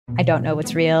I don't know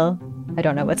what's real. I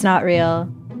don't know what's not real.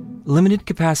 Limited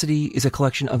Capacity is a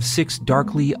collection of 6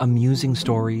 darkly amusing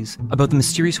stories about the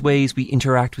mysterious ways we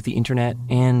interact with the internet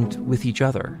and with each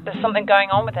other. There's something going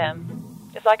on with him.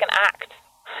 It's like an act.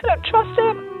 I don't trust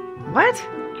him. What?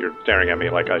 You're staring at me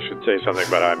like I should say something,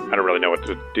 but I don't really know what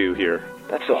to do here.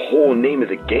 That's the whole name of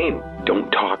the game. Don't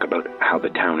talk about how the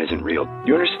town isn't real.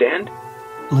 You understand?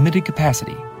 Limited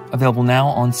Capacity. Available now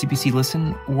on CBC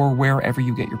Listen or wherever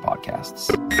you get your podcasts.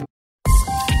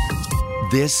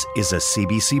 This is a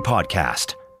CBC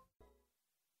podcast.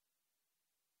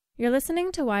 You're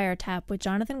listening to Wiretap with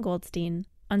Jonathan Goldstein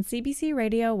on CBC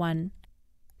Radio 1.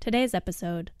 Today's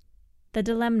episode, The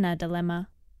Dilemna Dilemma.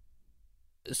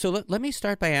 So let me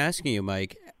start by asking you,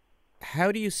 Mike,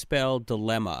 how do you spell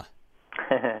dilemma?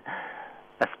 I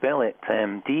spell it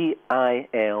Dilemna.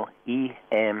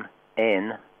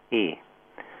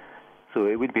 So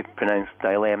it would be pronounced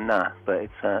Dilemna, but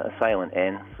it's a silent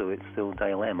N, so it's still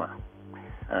dilemma.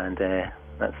 And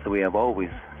that's the way I've always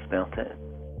spelt it.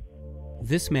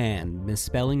 This man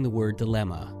misspelling the word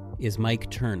dilemma is Mike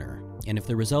Turner, and if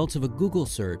the results of a Google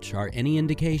search are any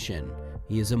indication,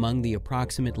 he is among the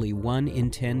approximately 1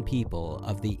 in 10 people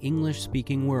of the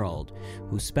English-speaking world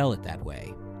who spell it that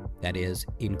way. That is,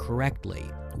 incorrectly,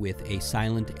 with a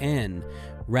silent N,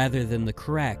 rather than the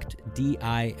correct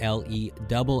Dilemma.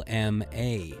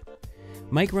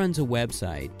 Mike runs a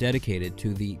website dedicated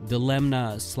to the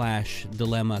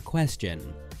Dilemna/dilemma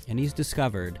question, and he's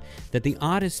discovered that the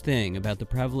oddest thing about the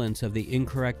prevalence of the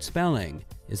incorrect spelling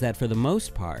is that for the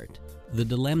most part, the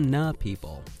Dilemna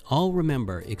people all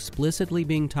remember explicitly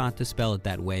being taught to spell it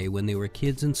that way when they were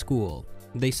kids in school.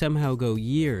 They somehow go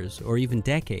years or even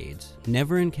decades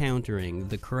never encountering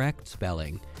the correct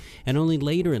spelling, and only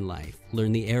later in life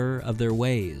learn the error of their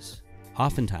ways,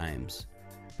 oftentimes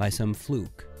by some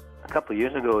fluke. A couple of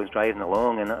years ago, I was driving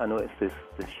along and I noticed this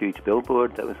huge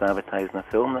billboard that was advertising a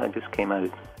film that just came out,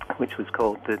 which was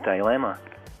called The Dilemma.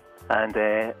 And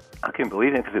I couldn't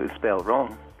believe it because it was spelled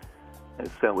wrong. It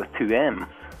was spelled with 2 M's.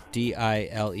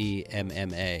 Dilemma.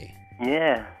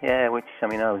 Yeah, which, I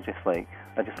mean, I was just like,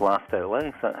 I just laughed out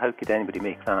loud. So how could anybody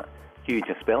make that huge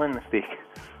a spelling mistake?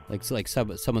 Like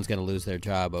someone's going to lose their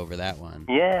job over that one.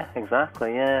 Yeah,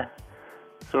 exactly, yeah.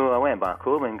 So I went back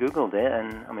home and Googled it,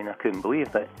 and I mean, I couldn't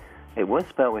believe that it was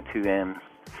spelled with 2 M's.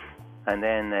 And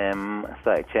then I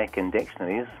started checking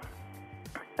dictionaries,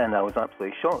 and I was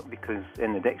absolutely shocked because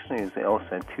in the dictionaries it also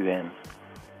had 2 M's.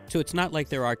 So it's not like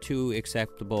there are 2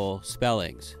 acceptable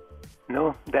spellings?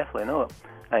 No, definitely not.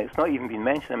 It's not even been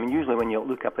mentioned. I mean, usually when you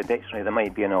look up a dictionary, there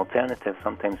might be an alternative.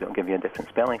 Sometimes it'll give you a different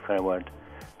spelling for a word.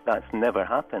 That's never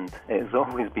happened. It's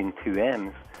always been 2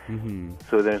 M's. Mm-hmm.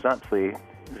 So there's absolutely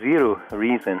zero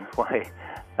reason why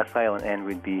a silent N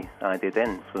would be added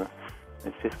in. So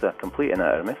it's just a complete and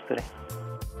utter mystery.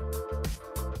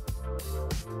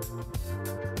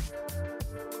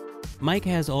 Mike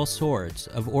has all sorts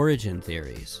of origin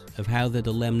theories of how the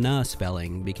Dilemna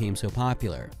spelling became so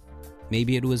popular.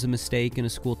 Maybe it was a mistake in a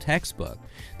school textbook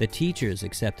that teachers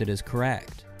accepted as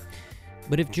correct.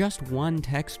 But if just one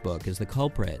textbook is the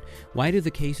culprit, why do the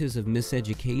cases of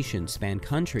miseducation span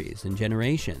countries and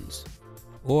generations?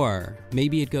 Or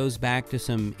maybe it goes back to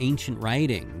some ancient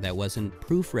writing that wasn't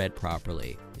proofread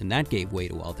properly, and that gave way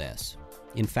to all this.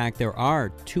 In fact, there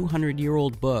are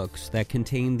 200-year-old books that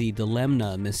contain the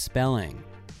Dilemna misspelling.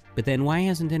 But then why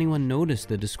hasn't anyone noticed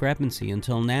the discrepancy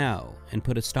until now and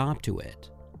put a stop to it?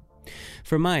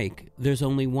 For Mike, there's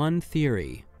only one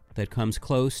theory that comes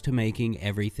close to making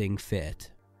everything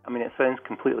fit. I mean, it sounds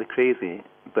completely crazy,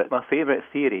 but my favourite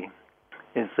theory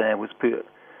was put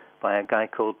by a guy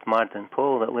called Martin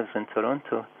Paul that lives in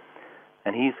Toronto,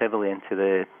 and he's heavily into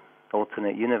the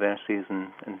alternate universes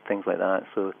and things like that.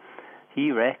 So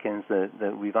he reckons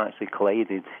that we've actually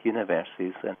collided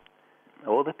universes, and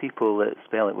all the people that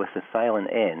spell it with a silent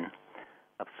N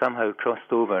have somehow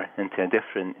crossed over into a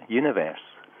different universe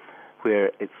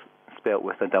where it's spelt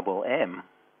with a double M.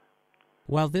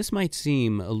 While this might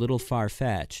seem a little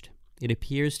far-fetched, it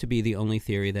appears to be the only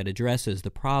theory that addresses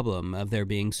the problem of there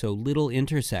being so little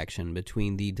intersection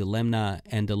between the Dilemna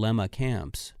and Dilemma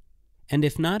camps. And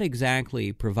if not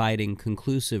exactly providing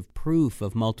conclusive proof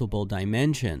of multiple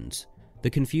dimensions, the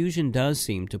confusion does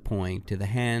seem to point to the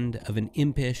hand of an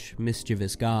impish,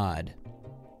 mischievous god.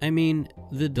 I mean,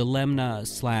 the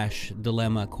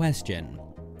Dilemna/dilemma question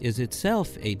is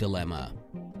itself a dilemma.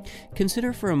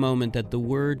 Consider for a moment that the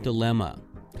word dilemma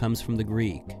comes from the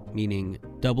Greek, meaning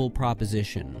double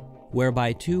proposition,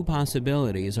 whereby 2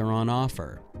 possibilities are on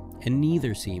offer, and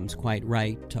neither seems quite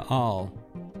right to all.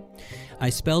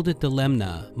 I spelled it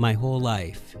Dilemna my whole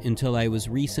life until I was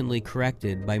recently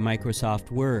corrected by Microsoft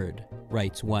Word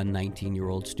writes one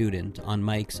 19-year-old student on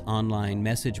Mike's online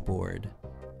message board.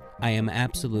 I am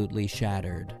absolutely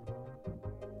shattered.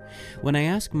 When I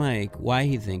ask Mike why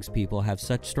he thinks people have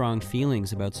such strong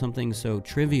feelings about something so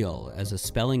trivial as a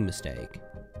spelling mistake,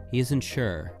 he isn't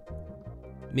sure.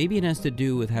 Maybe it has to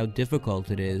do with how difficult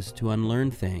it is to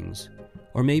unlearn things,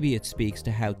 or maybe it speaks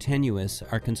to how tenuous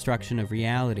our construction of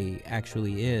reality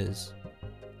actually is.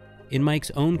 In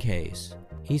Mike's own case,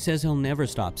 he says he'll never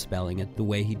stop spelling it the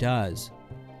way he does.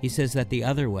 He says that the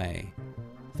other way,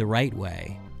 the right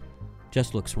way,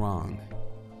 just looks wrong.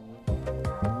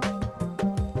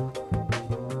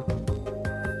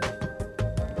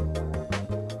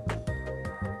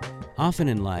 Often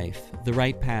in life, the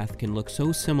right path can look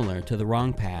so similar to the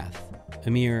wrong path,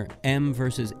 a mere M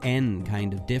versus N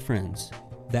kind of difference,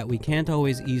 that we can't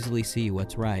always easily see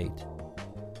what's right.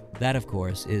 That, of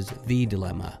course, is the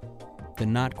dilemma, the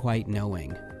not quite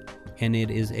knowing, and it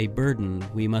is a burden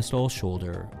we must all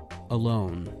shoulder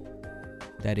alone.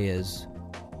 That is,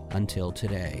 until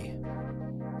today.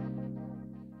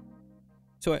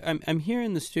 So I'm here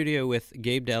in the studio with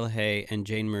Gabe Delahaye and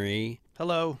Jane Marie.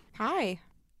 Hello. Hi.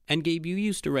 And Gabe, you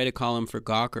used to write a column for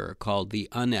Gawker called The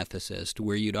Unethicist,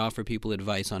 where you'd offer people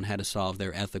advice on how to solve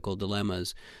their ethical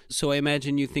dilemmas. So I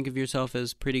imagine you think of yourself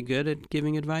as pretty good at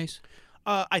giving advice?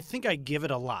 I think I give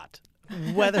it a lot.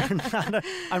 Whether or not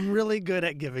I'm really good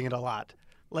at giving it a lot.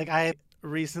 Like, I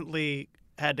recently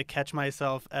had to catch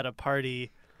myself at a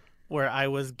party where I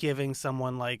was giving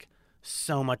someone, like,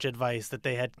 so much advice that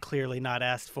they had clearly not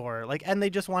asked for, like, and they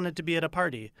just wanted to be at a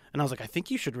party. And I was like, I think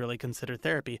you should really consider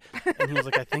therapy. And he was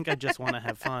like, I think I just want to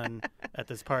have fun at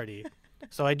this party.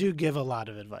 So I do give a lot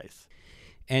of advice.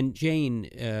 And Jane,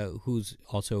 who's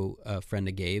also a friend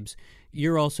of Gabe's,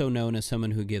 you're also known as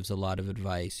someone who gives a lot of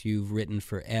advice. You've written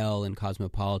for Elle and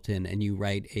Cosmopolitan, and you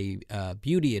write a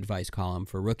beauty advice column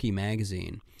for Rookie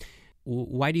magazine.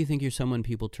 Why do you think you're someone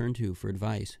people turn to for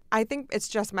advice? I think it's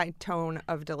just my tone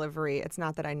of delivery. It's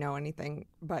not that I know anything,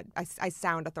 but I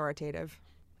sound authoritative,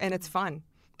 and it's fun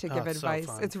to give advice.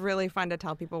 So fun. It's really fun to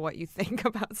tell people what you think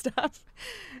about stuff.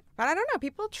 But I don't know.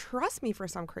 People trust me for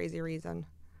some crazy reason,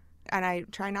 and I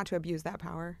try not to abuse that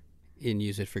power. And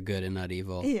use it for good and not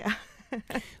evil. Yeah.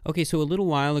 Okay, so a little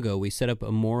while ago, we set up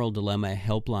a moral dilemma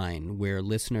helpline where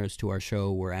listeners to our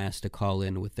show were asked to call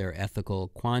in with their ethical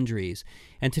quandaries.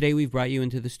 And today we've brought you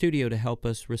into the studio to help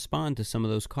us respond to some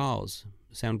of those calls.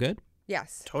 Sound good?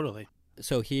 Yes. Totally.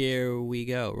 So here we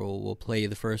go. We'll play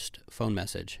the first phone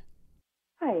message.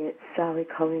 Hi, it's Sally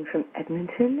calling from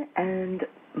Edmonton, and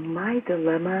my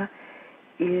dilemma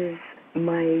is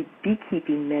my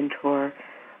beekeeping mentor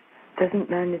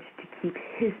doesn't manage to keep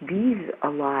his bees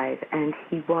alive, and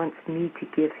he wants me to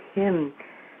give him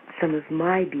some of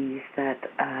my bees that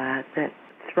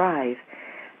thrive.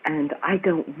 And I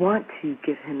don't want to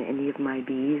give him any of my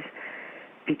bees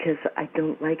because I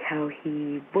don't like how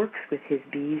he works with his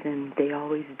bees and they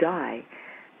always die.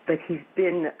 But he's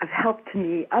been of help to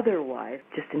me otherwise,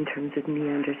 just in terms of me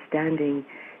understanding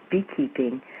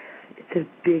beekeeping. It's a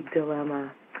big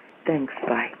dilemma. Thanks,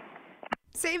 bye.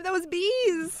 Save those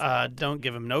bees. Don't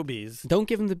give him no bees. Don't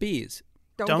give him the bees.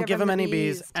 Don't give him any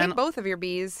bees. Take And both of your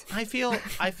bees. I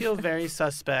feel very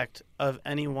suspect of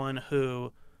anyone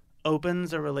who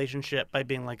opens a relationship by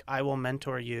being like, I will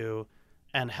mentor you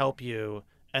and help you,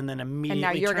 and then immediately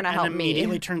and now you're gonna help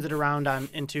immediately me. Turns it around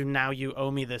into now you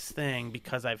owe me this thing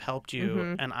because I've helped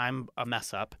you and I'm a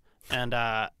mess up and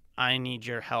I need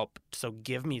your help, so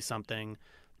give me something.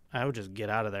 I would just get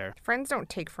out of there. Friends don't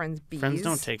take friends' bees. Friends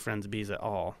don't take friends' bees at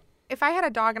all. If I had a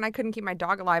dog and I couldn't keep my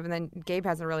dog alive and then Gabe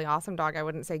has a really awesome dog, I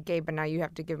wouldn't say, Gabe, but now you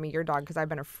have to give me your dog because I've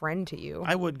been a friend to you.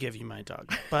 I would give you my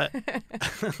dog, but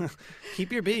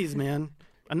keep your bees, man.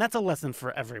 And that's a lesson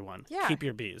for everyone. Yeah. Keep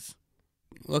your bees.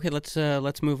 Okay,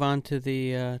 let's move on to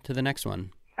the next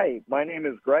one. Hi, my name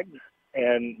is Greg,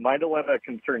 and my dilemma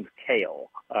concerns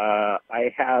kale.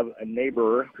 I have a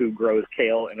neighbor who grows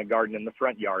kale in a garden in the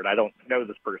front yard. I don't know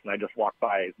this person. I just walk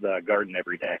by the garden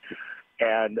every day.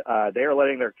 And they are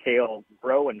letting their kale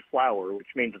grow and flower, which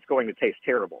means it's going to taste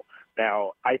terrible.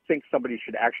 Now, I think somebody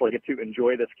should actually get to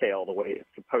enjoy this kale the way it's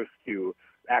supposed to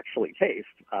actually taste.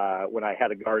 When I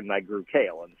had a garden, I grew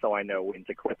kale, and so I know when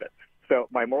to clip it. So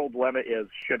my moral dilemma is,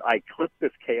 should I clip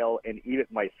this kale and eat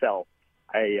it myself?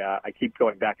 I keep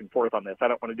going back and forth on this. I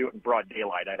don't want to do it in broad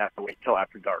daylight. I'd have to wait till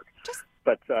after dark.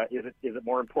 But is it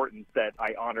more important that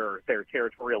I honor their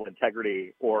territorial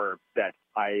integrity, or that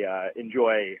I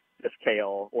enjoy this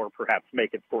kale, or perhaps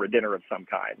make it for a dinner of some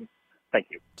kind? Thank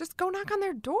you. Just go knock on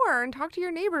their door and talk to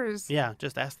your neighbors. Yeah,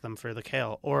 just ask them for the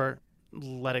kale. Or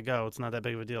let it go. It's not that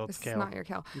big of a deal. It's kale. It's not your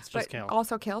kale. It's just kale.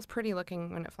 Also, kale's pretty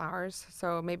looking when it flowers,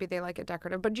 so maybe they like it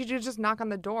decorative. But you just knock on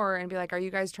the door and be like, are you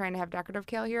guys trying to have decorative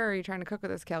kale here, or are you trying to cook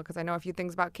with this kale? Because I know a few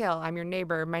things about kale. I'm your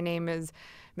neighbor. My name is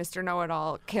Mr.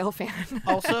 Know-It-All, kale fan.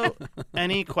 Also,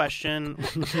 any question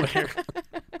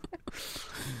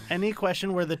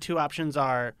where the two options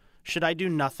are, should I do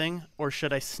nothing or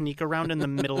should I sneak around in the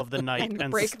middle of the night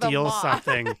and steal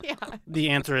something? Yeah. The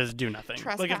answer is do nothing.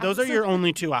 Trespass. Like, if those are your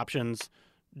only two options,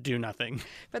 do nothing.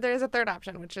 But there is a third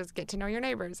option, which is get to know your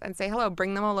neighbors and say hello.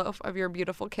 Bring them a loaf of your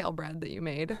beautiful kale bread that you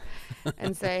made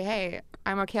and say, hey,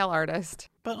 I'm a kale artist.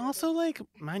 But also, like,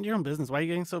 mind your own business. Why are you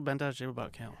getting so bent out of shape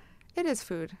about kale? It is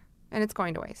food, and it's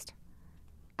going to waste.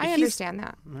 I understand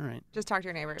that. All right. Just talk to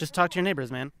your neighbors. Just talk to your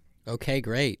neighbors, man. Okay,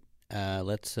 great.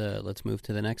 Let's move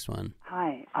to the next one.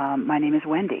 Hi, my name is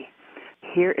Wendy.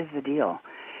 Here is the deal.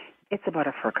 It's about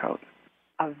a fur coat,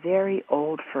 a very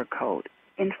old fur coat.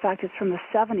 In fact, it's from the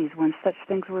 70s when such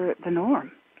things were the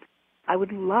norm. I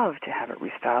would love to have it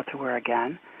restyled to wear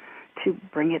again, to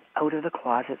bring it out of the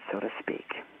closet, so to speak.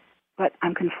 But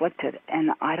I'm conflicted,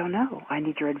 and I don't know. I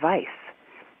need your advice.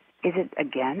 Is it,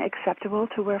 again, acceptable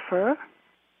to wear fur?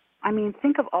 I mean,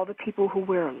 think of all the people who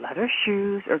wear leather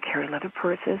shoes or carry leather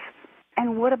purses.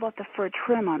 And what about the fur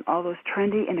trim on all those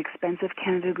trendy and expensive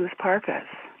Canada Goose parkas?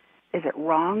 Is it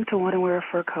wrong to want to wear a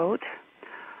fur coat?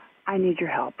 I need your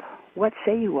help. What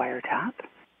say you, Wiretap?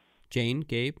 Jane,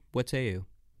 Gabe, what say you?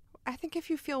 I think if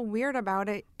you feel weird about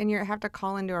it and you have to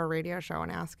call into a radio show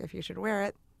and ask if you should wear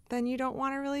it, then you don't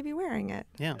want to really be wearing it.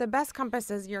 Yeah. The best compass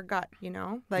is your gut, you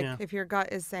know? Like, if your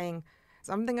gut is saying,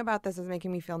 something about this is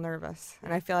making me feel nervous,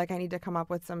 and I feel like I need to come up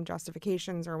with some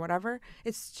justifications or whatever,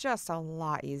 it's just a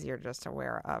lot easier just to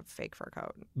wear a fake fur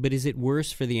coat. But is it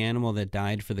worse for the animal that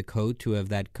died for the coat to have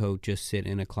that coat just sit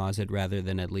in a closet rather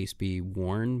than at least be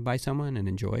worn by someone and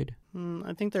enjoyed?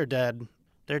 I think they're dead.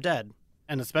 They're dead.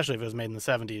 And especially if it was made in the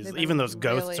 70s. Even those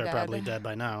ghosts are probably dead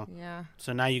by now. Yeah.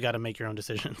 So now you got to make your own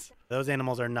decisions. Those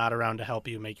animals are not around to help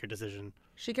you make your decision.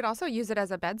 She could also use it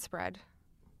as a bedspread.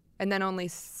 And then only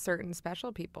certain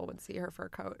special people would see her fur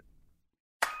coat.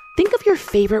 Think of your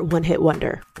favorite one-hit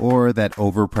wonder. Or that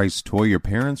overpriced toy your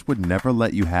parents would never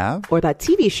let you have. Or that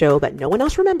TV show that no one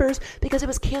else remembers because it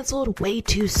was canceled way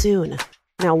too soon.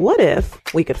 Now what if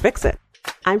we could fix it?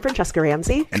 I'm Francesca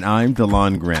Ramsey. And I'm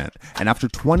DeLon Grant. And after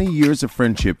 20 years of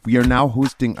friendship, we are now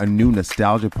hosting a new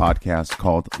nostalgia podcast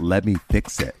called Let Me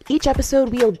Fix It. Each episode,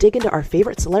 we'll dig into our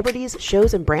favorite celebrities,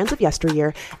 shows, and brands of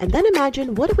yesteryear, and then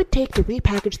imagine what it would take to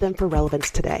repackage them for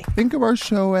relevance today. Think of our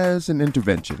show as an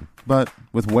intervention, but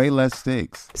with way less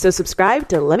stakes. So subscribe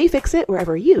to Let Me Fix It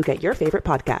wherever you get your favorite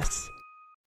podcasts.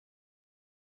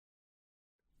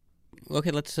 Okay,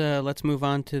 let's move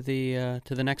on to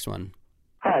the next one.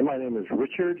 Hi, my name is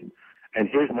Richard, and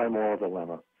here's my moral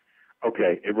dilemma.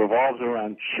 Okay, it revolves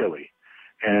around chili.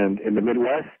 And in the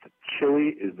Midwest,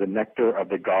 chili is the nectar of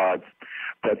the gods.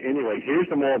 But anyway, here's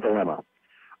the moral dilemma.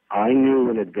 I knew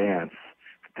in advance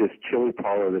that this chili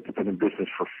parlor that's been in business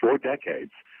for 4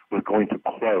 decades was going to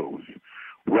close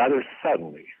rather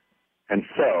suddenly. And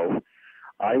so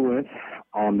I went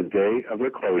on the day of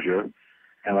the closure,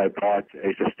 and I bought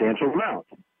a substantial amount.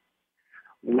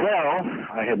 Well,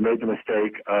 I had made the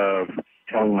mistake of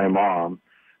telling my mom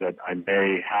that I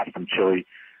may have some chili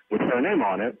with her name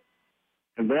on it.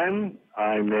 And then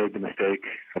I made the mistake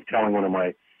of telling one of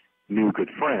my new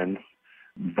good friends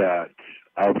that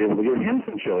I'll be able to give him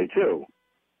some chili too.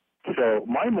 So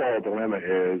my moral dilemma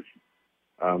is,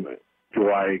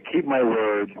 do I keep my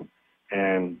word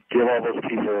and give all those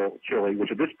people chili,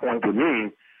 which at this point would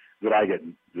mean that I get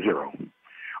 0?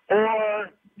 Or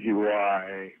do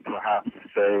I perhaps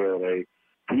say that a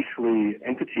beastly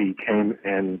entity came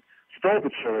and stole the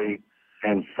chili,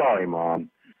 and sorry, Mom.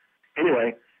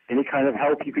 Anyway, any kind of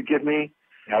help you could give me?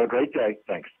 Have a great day.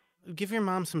 Thanks. Give your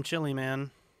mom some chili,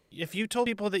 man. If you told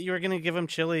people that you were going to give them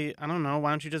chili, I don't know,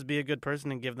 why don't you just be a good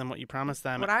person and give them what you promised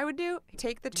them? What I would do,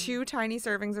 take the 2 tiny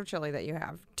servings of chili that you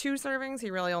have. 2 servings,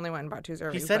 he really only went and bought 2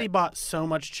 servings. He said he bought so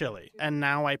much chili, and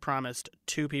now I promised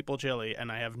 2 people chili,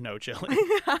 and I have no chili.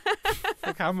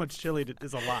 Like, how much chili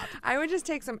is a lot? I would just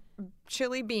take some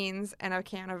chili beans and a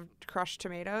can of crushed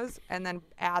tomatoes and then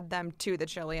add them to the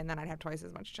chili, and then I'd have twice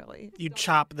as much chili. You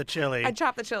chop the chili. I'd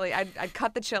chop the chili. I'd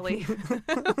cut the chili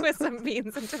with some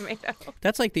beans and tomato.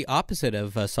 That's like the opposite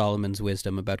of Solomon's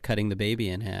wisdom about cutting the baby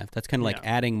in half. That's kind of like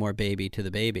adding more baby to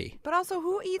the baby. But also,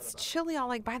 who eats chili all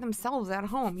like by themselves at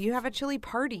home? You have a chili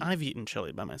party. I've eaten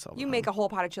chili by myself. You make a whole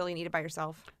pot of chili and eat it by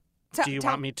yourself. Do you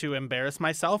want me to embarrass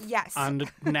myself? Yes. On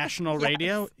national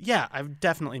radio? Yeah, I've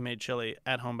definitely made chili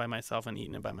at home by myself and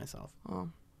eaten it by myself. Oh.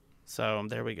 So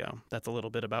there we go. That's a little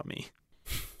bit about me.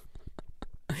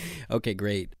 Okay,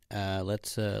 great.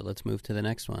 Let's move to the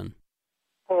next one.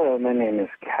 Hello, my name is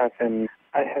Kevin.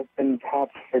 I have been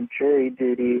tapped for jury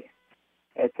duty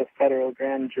at the federal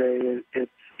grand jury.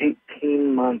 It's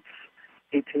 18 months,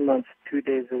 2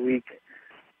 days a week.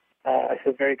 I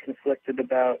feel very conflicted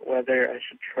about whether I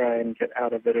should try and get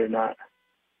out of it or not.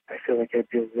 I feel like I'd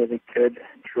be a really good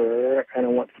juror, and I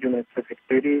want to do my civic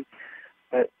duty,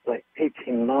 but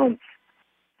 18 months,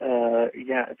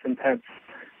 it's intense.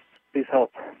 Please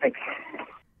help. Thanks.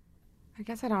 I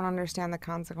guess I don't understand the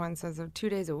consequences of 2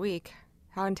 days a week.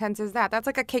 How intense is that? That's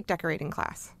like a cake decorating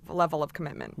class level of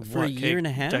commitment. For a year and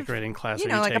a half? Decorating class You are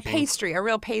know, you like taking? a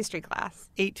real pastry class.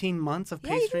 18 months of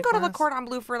pastry Yeah, you can go to the class? Cordon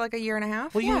Bleu for like a year and a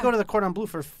half. Well, you can go to the Cordon Bleu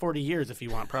for 40 years if you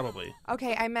want, probably.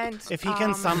 Okay, I meant... If he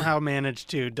can somehow manage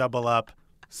to double up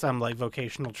some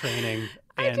vocational training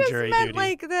and jury I just duty.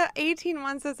 meant the 18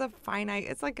 months is a finite...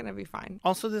 It's going to be fine.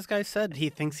 Also, this guy said he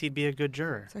thinks he'd be a good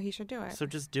juror. So he should do it. So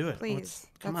just do it. Please.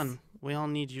 Come on. We all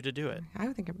need you to do it. I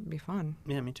would think it would be fun.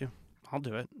 Yeah, me too. I'll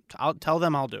do it. I'll tell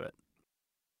them I'll do it.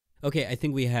 Okay, I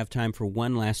think we have time for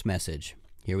one last message.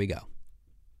 Here we go.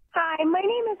 Hi, my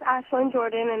name is Ashlyn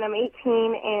Jordan, and I'm 18,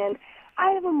 and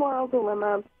I have a moral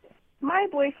dilemma. My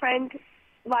boyfriend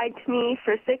lied to me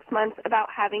for 6 months about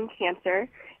having cancer,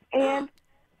 and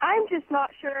I'm just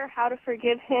not sure how to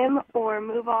forgive him or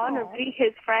move on or be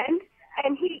his friend.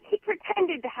 And he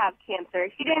pretended to have cancer.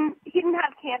 He didn't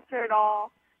have cancer at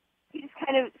all. He just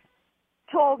kind of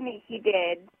told me he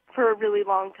did for a really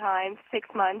long time, 6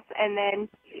 months, and then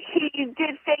he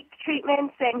did fake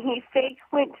treatments, and he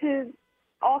went to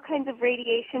all kinds of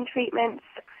radiation treatments.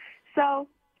 So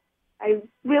I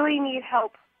really need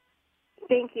help.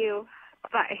 Thank you.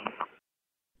 Bye.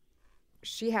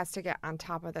 She has to get on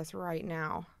top of this right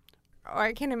now.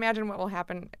 I can't imagine what will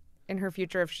happen in her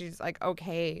future if she's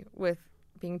okay with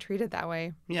being treated that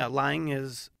way. Yeah, lying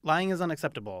is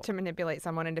unacceptable. To manipulate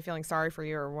someone into feeling sorry for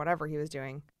you or whatever he was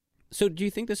doing. So do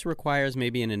you think this requires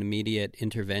maybe an immediate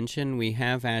intervention? We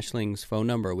have Ashling's phone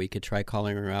number. We could try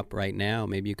calling her up right now.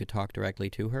 Maybe you could talk directly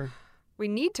to her. We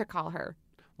need to call her.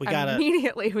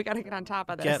 Immediately. We gotta get on top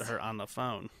of this. Get her on the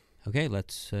phone. Okay,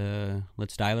 let's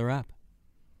dial her up.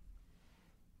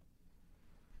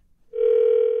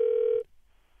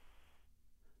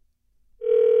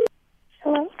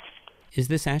 Hello? Is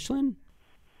this Ashlyn?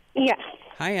 Yes.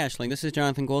 Hi, Ashling. This is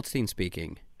Jonathan Goldstein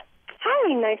speaking.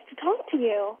 Hi, nice to talk to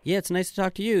you. Yeah, it's nice to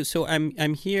talk to you. So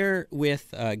I'm here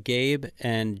with Gabe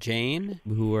and Jane,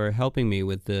 who are helping me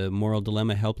with the Moral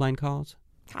Dilemma helpline calls.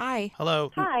 Hi.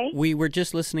 Hello. Hi. We were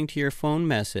just listening to your phone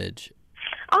message.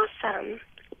 Awesome.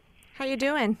 How you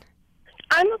doing?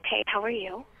 I'm okay. How are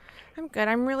you? I'm good.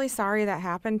 I'm really sorry that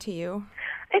happened to you.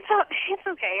 It's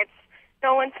okay. It's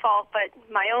no one's fault but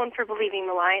my own for believing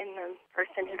the lie and the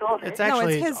person who told it. No,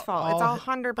 it's his fault. It's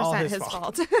 100% his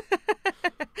fault.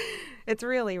 It's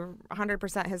really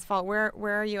 100% his fault. Where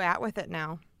are you at with it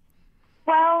now?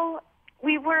 Well,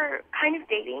 we were kind of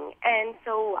dating, and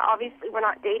so obviously we're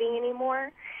not dating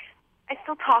anymore. I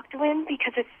still talk to him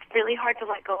because it's really hard to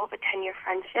let go of a 10-year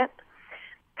friendship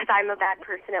because I'm a bad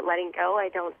person at letting go. I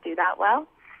don't do that well.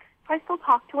 So I still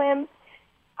talk to him.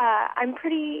 I'm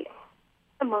pretty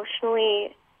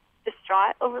emotionally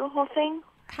distraught over the whole thing.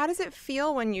 How does it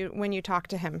feel when you talk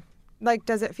to him?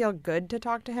 Does it feel good to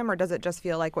talk to him, or does it just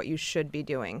feel like what you should be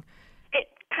doing? It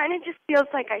kind of just feels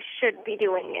like I should be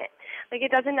doing it. It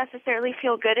doesn't necessarily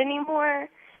feel good anymore.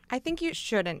 I think you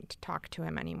shouldn't talk to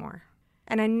him anymore.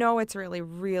 And I know it's really,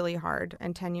 really hard,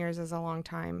 and 10 years is a long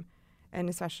time, and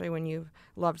especially when you've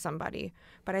loved somebody.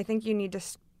 But I think you need to...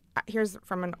 Here's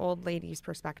from an old lady's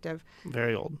perspective.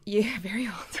 Very old. Yeah, very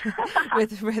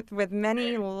old. with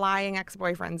many lying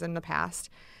ex-boyfriends in the past.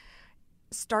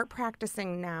 Start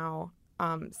practicing now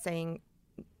saying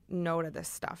no to this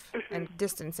stuff and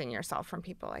distancing yourself from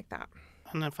people like that.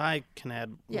 And if I can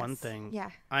add one thing, Yeah.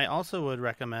 I also would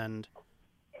recommend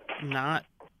not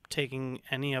taking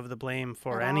any of the blame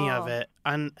for At any all. of it,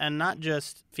 and not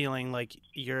just feeling like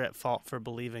you're at fault for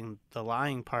believing the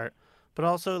lying part, but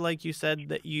also, like you said,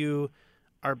 that you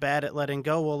are bad at letting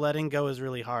go. Well, letting go is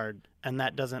really hard, and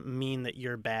that doesn't mean that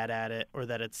you're bad at it or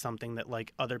that it's something that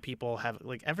other people have.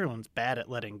 Everyone's bad at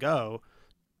letting go,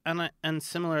 and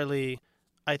similarly,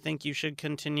 I think you should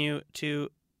continue to,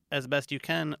 as best you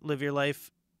can, live your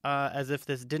life as if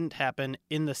this didn't happen,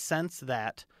 in the sense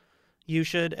that you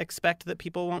should expect that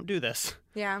people won't do this.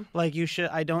 Yeah.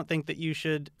 I don't think that you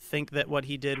should think that what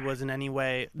he did was in any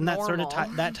way, and that sort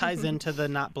of that ties into the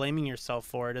not blaming yourself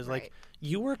for it, is Right.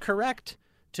 you were correct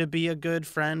to be a good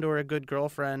friend or a good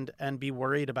girlfriend and be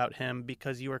worried about him,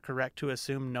 because you were correct to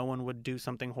assume no one would do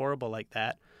something horrible like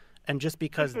that. And just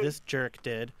because this jerk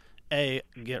did, A,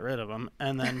 get rid of them,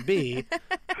 and then B,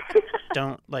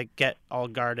 don't get all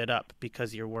guarded up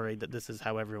because you're worried that this is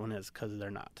how everyone is, because they're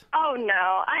not. Oh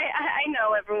no, I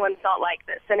know everyone's not like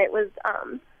this, and it was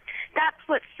that's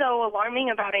what's so alarming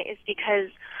about it is because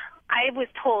I was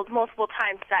told multiple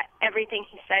times that everything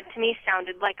he said to me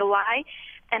sounded like a lie,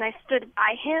 and I stood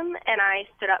by him and I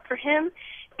stood up for him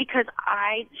because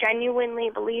I genuinely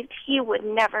believed he would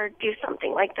never do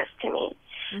something like this to me.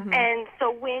 Mm-hmm. And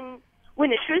so when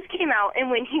the truth came out and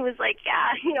when he was like,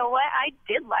 yeah, you know what, I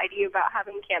did lie to you about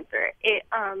having cancer, it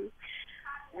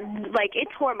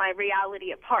tore my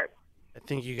reality apart. I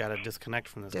think you got to disconnect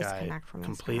from this guy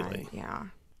completely. Guy. Yeah.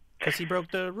 Because he broke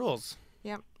the rules.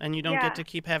 Yep. And you don't get to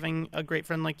keep having a great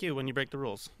friend like you when you break the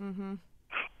rules. Mm-hmm.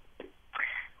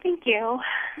 Thank you.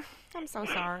 I'm so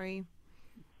sorry.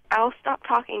 I'll stop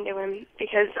talking to him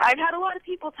because I've had a lot of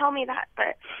people tell me that,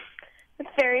 but it's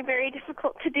very, very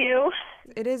difficult to do.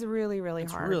 It is really, really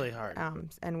hard. It's really hard.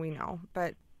 And we know.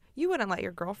 But you wouldn't let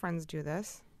your girlfriends do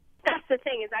this. That's the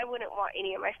thing, is I wouldn't want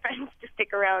any of my friends to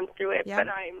stick around through it, but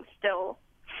I'm still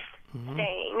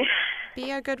staying.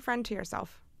 Be a good friend to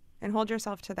yourself and hold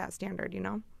yourself to that standard, you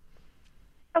know?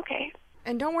 Okay.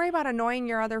 And don't worry about annoying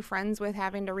your other friends with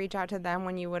having to reach out to them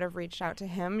when you would have reached out to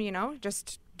him, you know?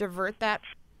 Just divert that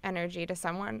energy to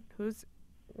someone who's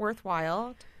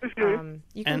worthwhile. Mm-hmm.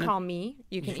 You can call me.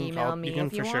 You can email me if you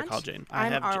want. You can for sure call Jane. I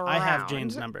I'm have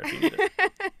Jane's number if you need it.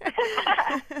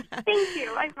 Thank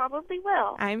you. I probably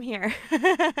will. I'm here.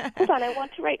 Hold on. I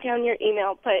want to write down your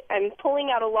email, but I'm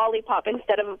pulling out a lollipop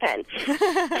instead of a pen.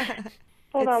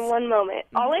 Hold on one moment.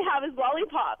 All I have is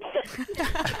lollipops.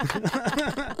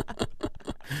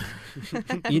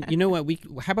 You know what?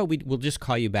 How about we'll just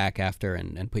call you back after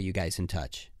and put you guys in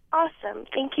touch. Awesome.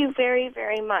 Thank you very,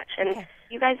 very much. And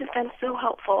you guys have been so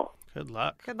helpful. Good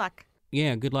luck. Good luck.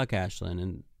 Yeah, good luck, Ashlyn,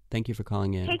 and thank you for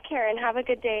calling in. Take care and have a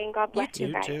good day, and God bless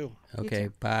you guys. You too. Okay,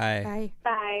 bye. Bye.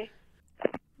 Bye.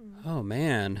 Oh,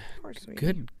 man.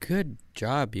 Good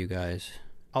job, you guys.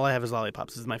 All I have is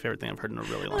lollipops. This is my favorite thing I've heard in a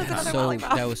really long time.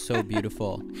 That was so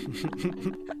beautiful.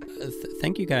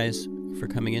 Thank you guys for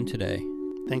coming in today.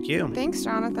 Thank you. Thanks,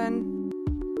 Jonathan.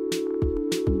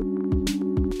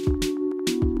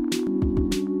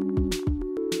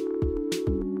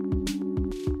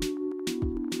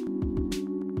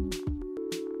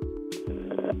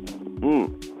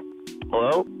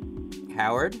 Hello?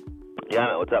 Howard?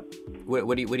 Yeah, what's up?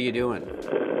 What are you doing?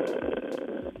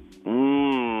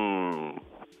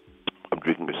 I'm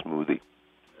drinking a smoothie.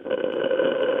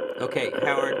 Okay,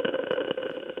 Howard,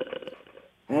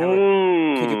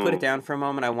 could you put it down for a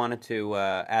moment? I wanted to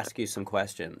ask you some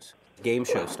questions, game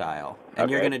show style,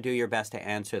 and you're going to do your best to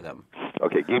answer them.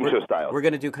 Okay, game show style. We're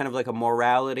going to do kind of like a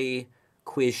morality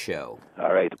quiz show.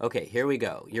 All right. Okay, here we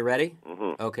go. You ready?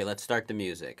 Mm-hmm. Okay, let's start the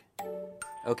music.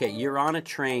 Okay, you're on a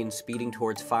train speeding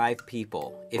towards 5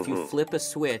 people. If you flip a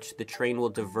switch, the train will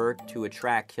divert to a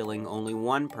track killing only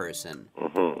 1 person.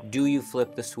 Do you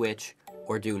flip the switch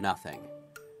or do nothing?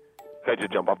 Can I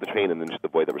just jump off the train and then just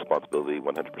avoid the responsibility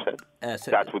 100%?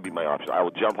 That would be my option. I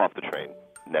will jump off the train.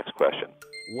 Next question.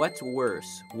 What's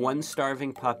worse, 1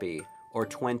 starving puppy or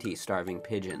 20 starving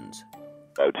pigeons?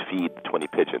 I would feed 20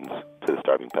 pigeons to the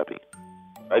starving puppy.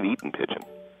 I've eaten pigeon.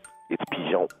 It's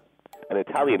pigeon. In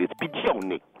Italian, it's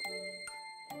pigione.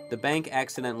 The bank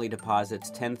accidentally deposits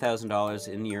 $10,000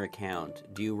 in your account.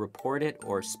 Do you report it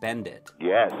or spend it?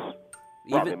 Yes.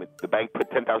 The bank put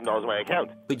 $10,000 in my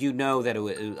account. But you know that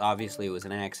obviously it was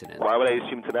an accident. Why would I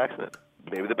assume it's an accident?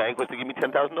 Maybe the bank was to give me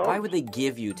 $10,000. Why would they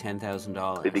give you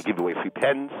 $10,000? They give away free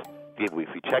pens, gave away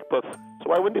free checkbooks, so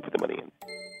why wouldn't they put the money in?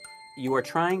 You are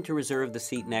trying to reserve the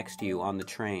seat next to you on the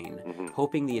train,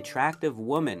 hoping the attractive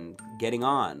woman getting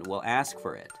on will ask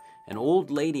for it. An old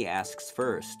lady asks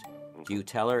first. Do you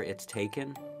tell her it's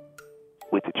taken?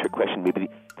 Wait, the trick question. Maybe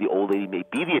the old lady may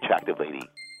be the attractive lady.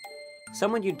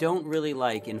 Someone you don't really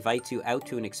like invites you out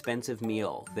to an expensive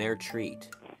meal, their treat.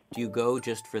 Do you go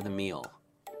just for the meal?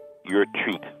 Your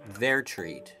treat. Their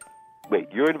treat. Wait,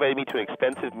 you're inviting me to an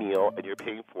expensive meal and you're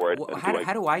paying for it. Well,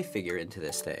 how do I figure into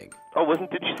this thing? Oh,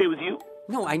 did you say it was you?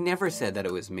 No, I never said that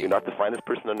it was me. You're not the finest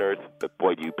person on earth, but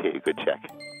boy, do you pay a good check.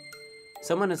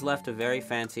 Someone has left a very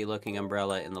fancy-looking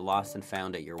umbrella in the lost and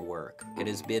found at your work. It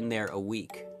has been there a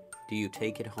week. Do you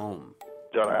take it home?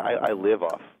 John, I live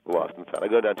off the lost and found. I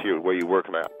go down to where you work,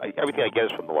 and everything I get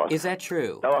is from the lost. Is that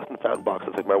true? That lost and found box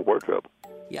is like my wardrobe.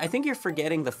 Yeah, I think you're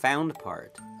forgetting the found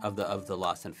part of the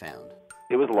lost and found.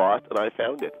 It was lost, and I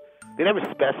found it. They never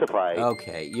specify.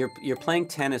 Okay, you're playing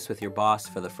tennis with your boss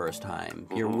for the first time.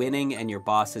 You're winning, and your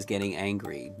boss is getting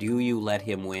angry. Do you let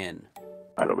him win?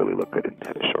 I don't really look good in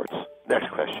tennis shorts. Next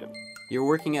question. You're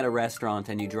working at a restaurant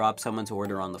and you drop someone's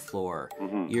order on the floor.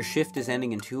 Mm-hmm. Your shift is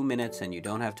ending in 2 minutes and you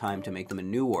don't have time to make them a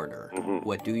new order. Mm-hmm.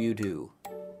 What do you do? A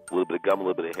little bit of gum, a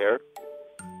little bit of hair.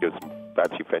 Give some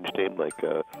fancy French name like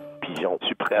Pigeon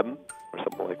Suprême or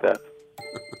something like that.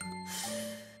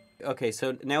 Okay,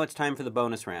 so now it's time for the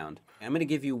bonus round. I'm going to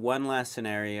give you one last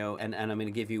scenario, and I'm going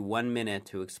to give you 1 minute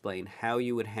to explain how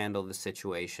you would handle the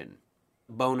situation.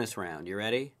 Bonus round, you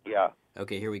ready? Yeah.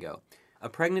 Okay, here we go. A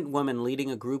pregnant woman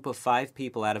leading a group of 5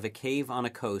 people out of a cave on a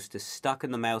coast is stuck in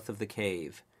the mouth of the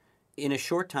cave. In a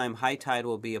short time, high tide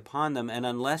will be upon them, and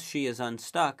unless she is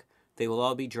unstuck, they will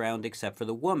all be drowned except for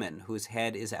the woman, whose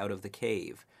head is out of the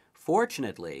cave.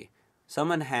 Fortunately,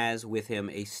 someone has with him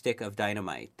a stick of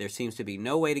dynamite. There seems to be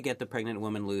no way to get the pregnant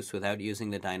woman loose without using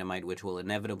the dynamite, which will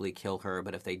inevitably kill her,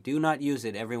 but if they do not use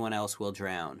it, everyone else will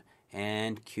drown.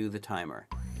 And cue the timer.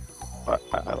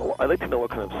 I'd like to know what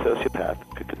kind of sociopath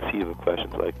could conceive of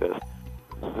questions like this.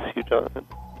 Is this you, Jonathan?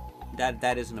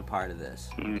 That isn't a part of this.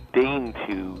 You deign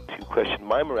to question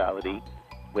my morality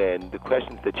when the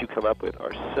questions that you come up with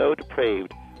are so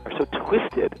depraved, are so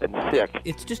twisted and sick.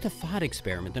 It's just a thought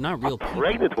experiment. They're not real people.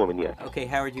 Pregnant woman yet. Okay,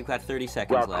 Howard, you've got 30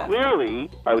 seconds left.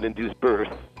 Clearly, I would induce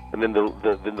birth, and then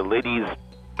the lady's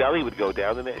belly would go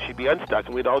down, and then she'd be unstuck,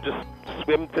 and we'd all just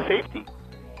swim to safety.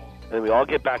 And we all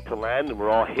get back to land, and we're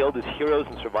all hailed as heroes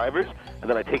and survivors. And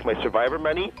then I take my survivor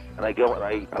money, and I go and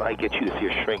I get you to see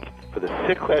a shrink for the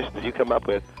sick questions you come up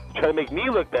with, trying to make me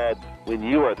look bad when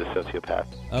you are the sociopath.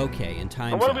 Okay, and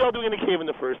time's And what are we up. all doing in the cave in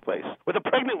the first place? With a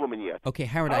pregnant woman yet? Okay,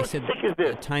 Howard, How I said sick is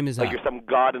this? time is like up. You're some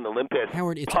god in Olympus.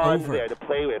 Howard, it's Pawns over. there to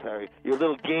play with, Harry. Your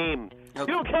little game. Okay.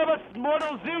 You don't care about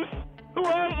mortal Zeus? Who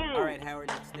are you? All right, Howard,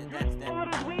 that's that.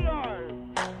 What as we are?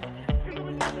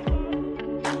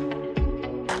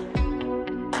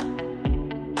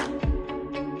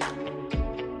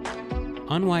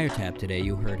 On Wiretap today,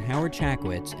 you heard Howard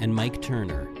Chakwitz and Mike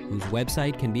Turner, whose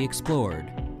website can be explored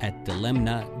at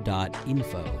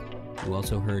dilemna.info. You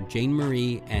also heard Jane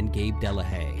Marie and Gabe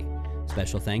Delahaye.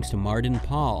 Special thanks to Martin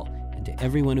Paul and to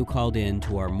everyone who called in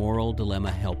to our Moral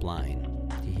Dilemma helpline.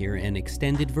 To hear an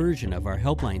extended version of our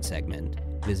helpline segment,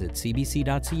 visit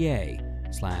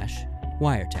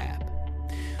cbc.ca/wiretap.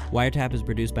 Wiretap is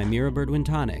produced by Mira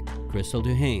Birdwin-Tonic, Crystal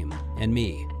Duhame, and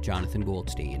me, Jonathan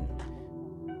Goldstein.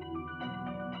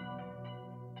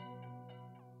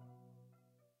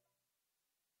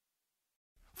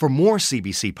 For more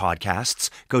CBC podcasts,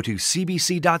 go to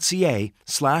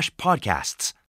cbc.ca/podcasts.